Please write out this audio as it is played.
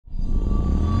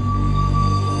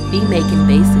Be Making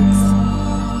Basics.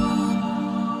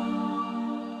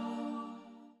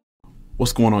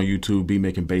 What's going on YouTube? Be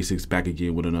Making Basics back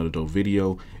again with another dope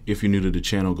video. If you're new to the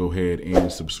channel, go ahead and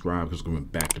subscribe because we're going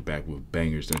back to back with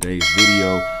bangers. In today's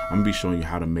video, I'm going to be showing you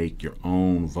how to make your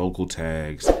own vocal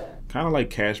tags, kind of like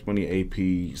Cash Money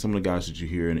AP, some of the guys that you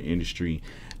hear in the industry,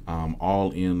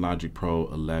 all in Logic Pro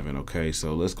 11. Okay,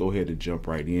 so let's go ahead and jump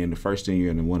right in. The first thing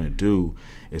you're going to want to do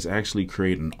is actually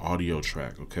create an audio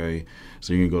track. Okay,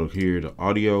 so you're going to go here to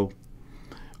audio.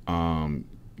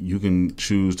 You can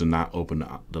choose to not open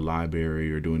the library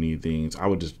or do anything. I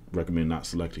would just recommend not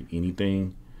selecting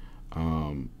anything.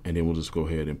 And then we'll just go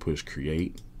ahead and push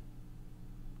create.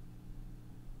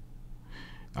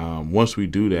 Once we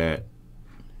do that,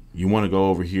 you want to go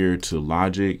over here to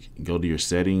Logic, go to your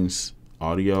settings,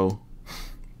 audio,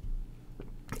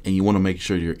 and you want to make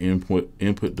sure your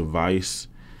input device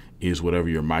is whatever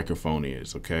your microphone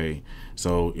is. Okay,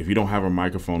 so if you don't have a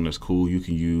microphone, that's cool. You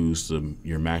can use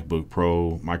your MacBook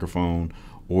Pro microphone,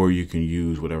 or you can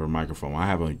use whatever microphone. I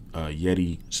have a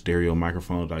Yeti stereo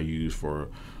microphone that I use for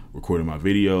recording my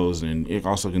videos, and it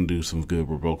also can do some good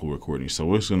vocal recording. So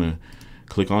we're just gonna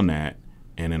click on that,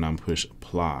 and then I'm push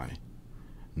apply.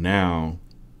 Now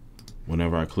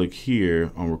whenever I click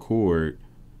here on record,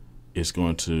 it's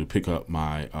going to pick up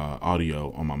my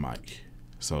audio on my mic.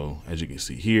 So as you can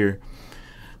see here,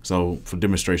 so for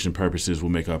demonstration purposes,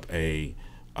 we'll make up a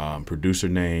producer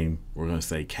name. We're gonna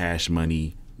say Cash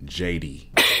Money JD.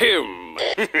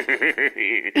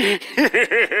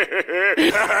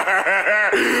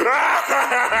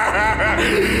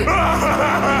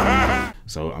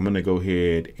 So I'm gonna go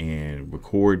ahead and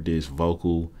record this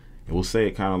vocal, and we'll say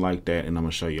it kind of like that, and I'm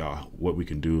gonna show y'all what we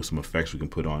can do, some effects we can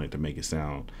put on it to make it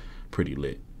sound pretty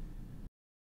lit.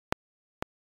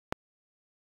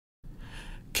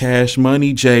 Cash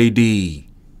Money JD.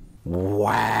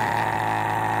 Wow.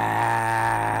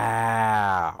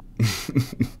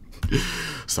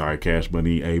 Sorry, Cash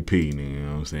Money AP, you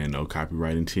know what I'm saying? No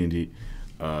copyright intended,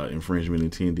 infringement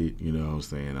intended, you know what I'm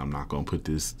saying? I'm not gonna put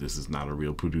this is not a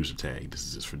real producer tag. This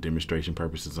is just for demonstration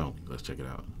purposes only. Let's check it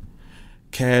out.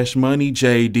 Cash Money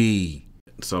JD.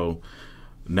 So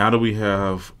now that we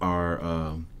have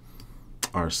our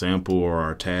sample or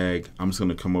our tag, I'm just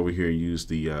gonna come over here and use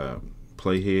the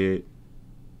playhead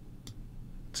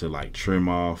to like trim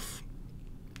off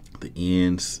the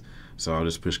ends. So I'll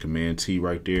just push Command T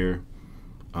right there,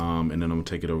 and then I'm gonna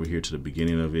take it over here to the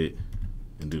beginning of it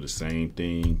and do the same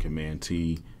thing, Command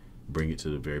T, bring it to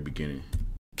the very beginning.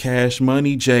 Cash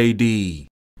Money JD.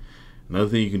 Another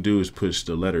thing you can do is push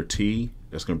the letter T.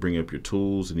 That's gonna bring up your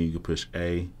tools, and then you can push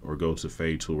A or go to the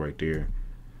fade tool right there,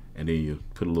 and then you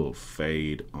put a little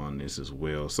fade on this as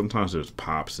well. Sometimes there's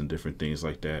pops and different things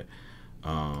like that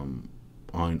on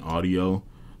audio,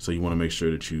 so you want to make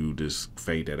sure that you just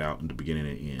fade that out in the beginning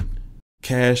and end.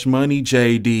 Cash Money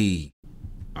JD.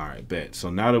 All right, bet. So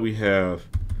now that we have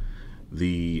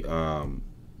the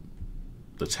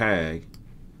tag,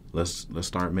 let's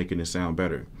start making it sound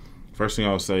better. First thing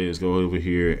I'll say is go over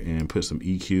here and put some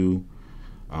EQ.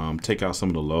 Take out some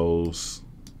of the lows.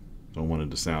 Don't want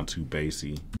it to sound too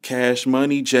bassy. Cash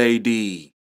Money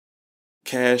JD.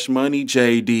 Cash Money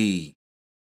JD.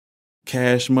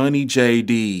 Cash Money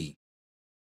JD.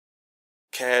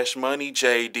 Cash Money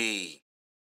JD.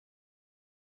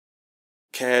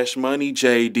 Cash Money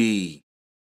JD.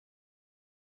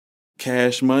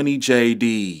 Cash Money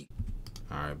JD.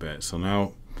 All right, bet. So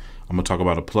now I'm gonna talk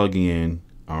about a plugin.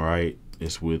 All right,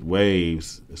 it's with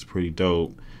Waves. It's pretty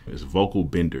dope. It's Vocal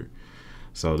Bender.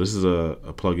 So this is a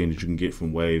plugin that you can get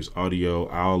from Waves Audio.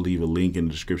 I'll leave a link in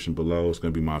the description below. It's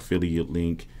gonna be my affiliate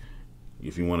link.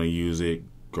 If you want to use it,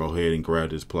 go ahead and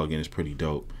grab this plugin. It's pretty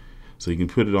dope. So you can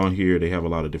put it on here. They have a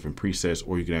lot of different presets,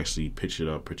 or you can actually pitch it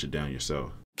up, pitch it down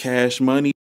yourself. Cash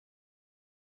Money.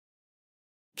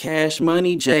 Cash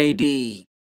Money JD.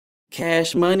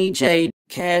 Cash Money J.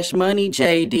 Cash Money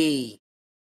JD.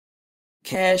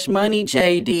 Cash Money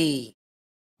JD.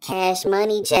 Cash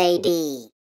Money JD.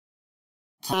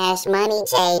 Cash Money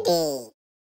JD.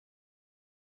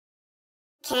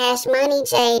 Cash Money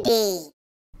JD.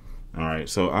 All right,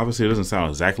 so obviously it doesn't sound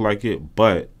exactly like it,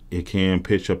 but it can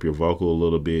pitch up your vocal a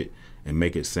little bit and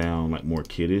make it sound like more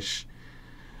kiddish.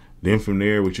 Then from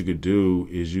there, what you could do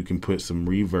is you can put some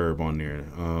reverb on there.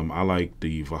 I like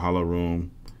the Valhalla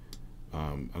Room, so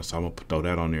I'm gonna throw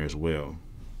that on there as well.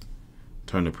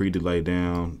 Turn the pre-delay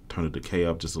down, turn the decay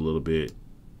up just a little bit.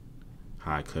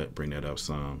 High cut, bring that up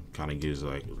some. Kind of gives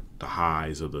like the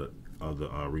highs of the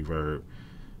reverb.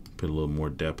 Put a little more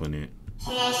depth on it.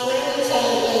 Cash Money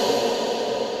JD.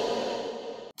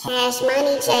 Cash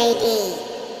Money JD.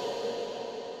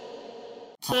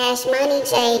 Cash Money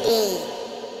JD.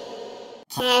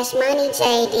 Cash Money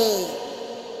JD.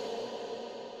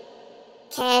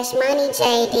 Cash Money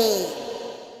JD.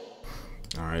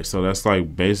 All right, so that's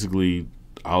like basically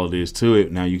all it is to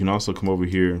it. Now you can also come over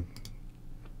here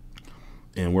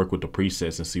and work with the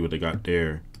presets and see what they got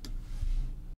there.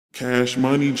 Cash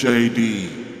Money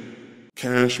JD.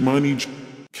 Cash Money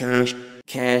Cash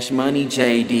Cash Money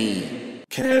JD.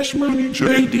 Cash Money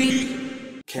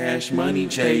JD. Cash Money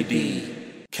JD.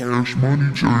 Cash Money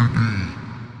JD.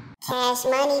 Cash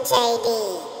Money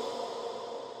JD.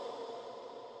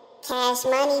 Cash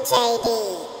Money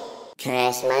JD.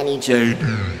 Cash Money JD.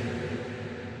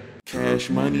 Cash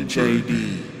Money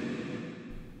JD.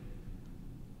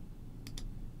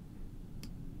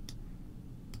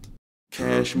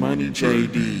 Cash Money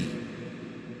JD.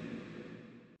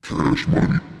 Cash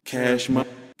Money. Cash Money.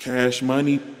 Cash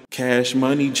Money. Cash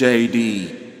Money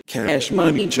JD. Cash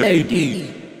Money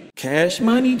JD. Cash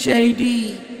Money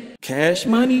JD. Cash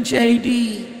Money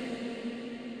JD.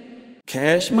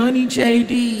 Cash Money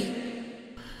JD.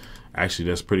 Actually,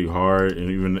 that's pretty hard, and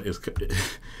even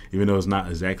though it's not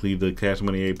exactly the Cash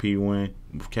Money AP one,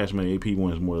 Cash Money AP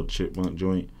one is more the Chipmunk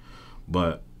joint.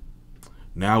 But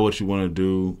now what you want to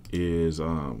do is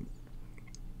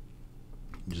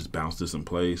just bounce this in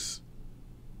place.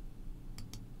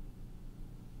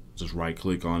 Just right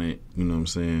click on it. You know what I'm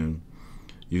saying?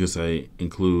 You can say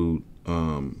include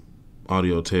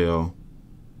audio tail.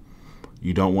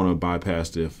 You don't want to bypass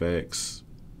the effects,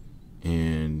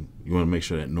 and you want to make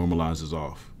sure that normalizes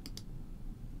off.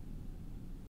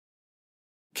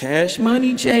 Cash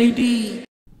Money JD.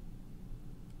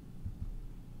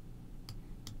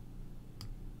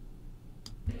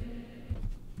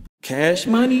 Cash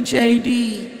Money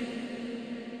JD.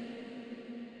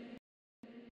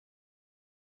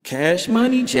 Cash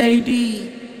Money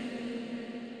JD.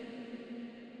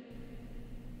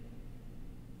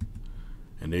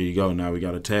 And there you go. Now we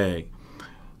got a tag.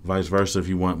 Vice versa, if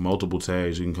you want multiple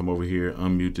tags, you can come over here,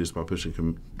 unmute this by pushing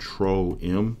Control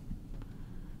M.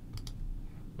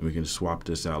 And we can swap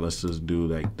this out. Let's just do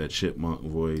like that Chipmunk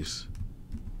voice,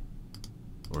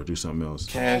 or do something else.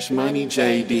 Cash Money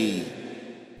JD.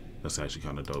 That's actually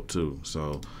kind of dope too.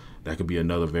 So that could be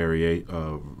another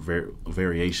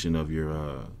variation of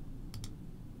your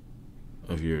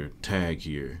tag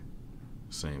here.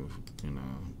 Same, you know,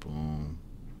 boom.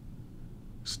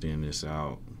 Extend this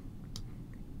out.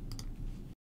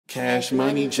 Cash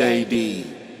Money JD.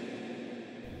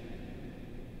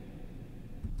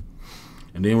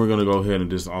 And then we're gonna go ahead and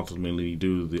just ultimately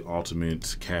do the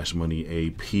ultimate Cash Money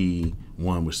AP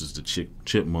one, which is the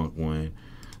Chipmunk one.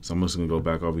 So I'm just gonna go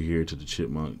back over here to the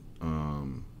Chipmunk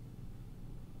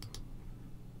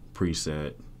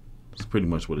preset. It's pretty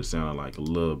much what it sounded like a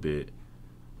little bit.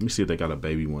 Let me see if they got a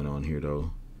baby one on here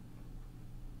though.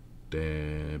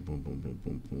 Dad, boom, boom, boom,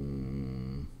 boom,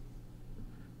 boom.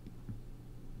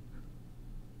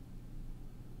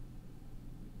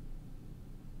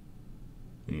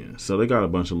 Yeah, so they got a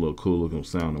bunch of little cool looking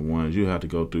sounding ones. You have to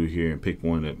go through here and pick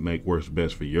one that works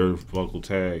best for your vocal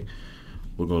tag.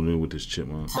 We're gonna do it with this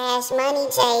Chipmunk. Cash Money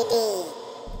JD.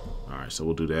 All right, so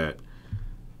we'll do that.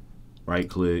 Right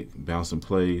click, bounce in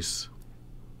place.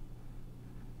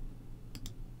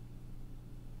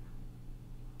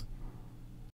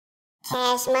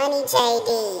 Cash Money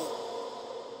JD.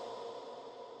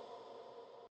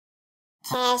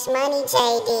 Cash Money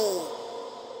JD.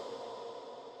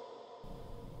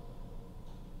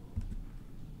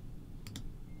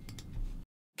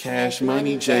 Cash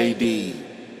Money JD.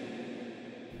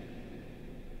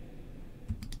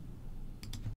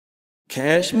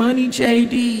 Cash Money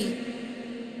JD.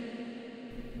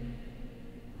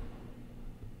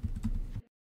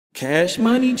 Cash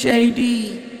Money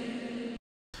JD.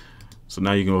 So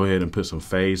now you can go ahead and put some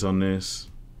fades on this.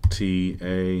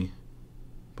 TA,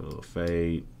 put a little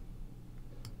fade,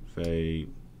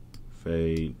 fade,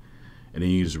 fade, and then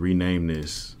you just rename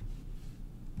this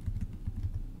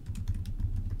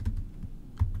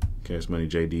Cash Money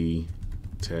JD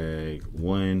tag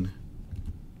 1,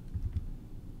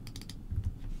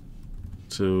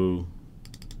 2,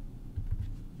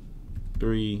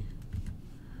 3.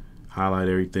 Highlight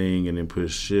everything and then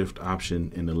push Shift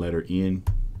Option and the letter N.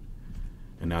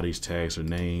 And now these tags are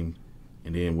named.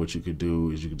 And then what you could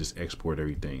do is you could just export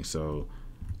everything. So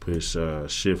push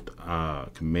Shift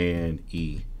Command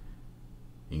E.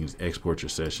 And you can just export your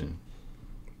session.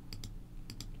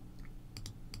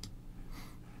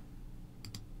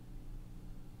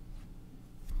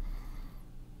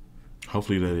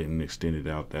 Hopefully that didn't extend it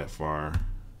out that far.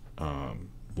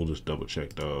 We'll just double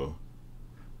check though.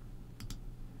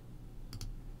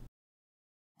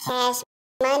 Cash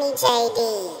Money Money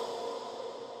JD.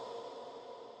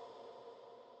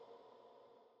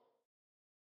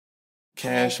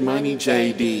 Cash Money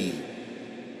JD.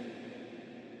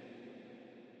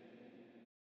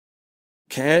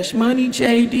 Cash Money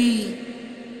JD.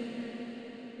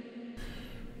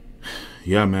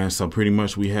 Yeah, man. So pretty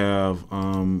much we have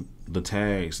the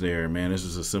tags there, man. This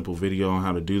is a simple video on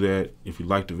how to do that. If you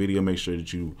like the video, make sure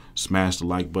that you smash the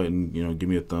like button. You know, give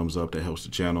me a thumbs up. That helps the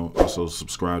channel. Also,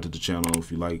 subscribe to the channel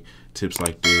if you like tips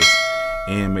like this.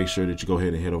 And make sure that you go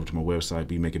ahead and head over to my website,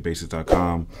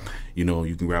 bmakingbasics.com. You know,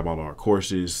 you can grab all our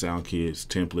courses, sound kits,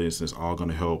 templates. It's all going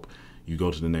to help you go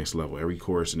to the next level. Every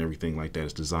course and everything like that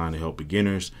is designed to help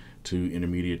beginners to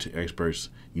intermediate to experts,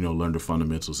 you know, learn the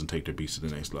fundamentals and take their beats to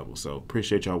the next level. So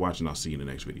appreciate y'all watching. I'll see you in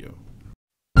the next video.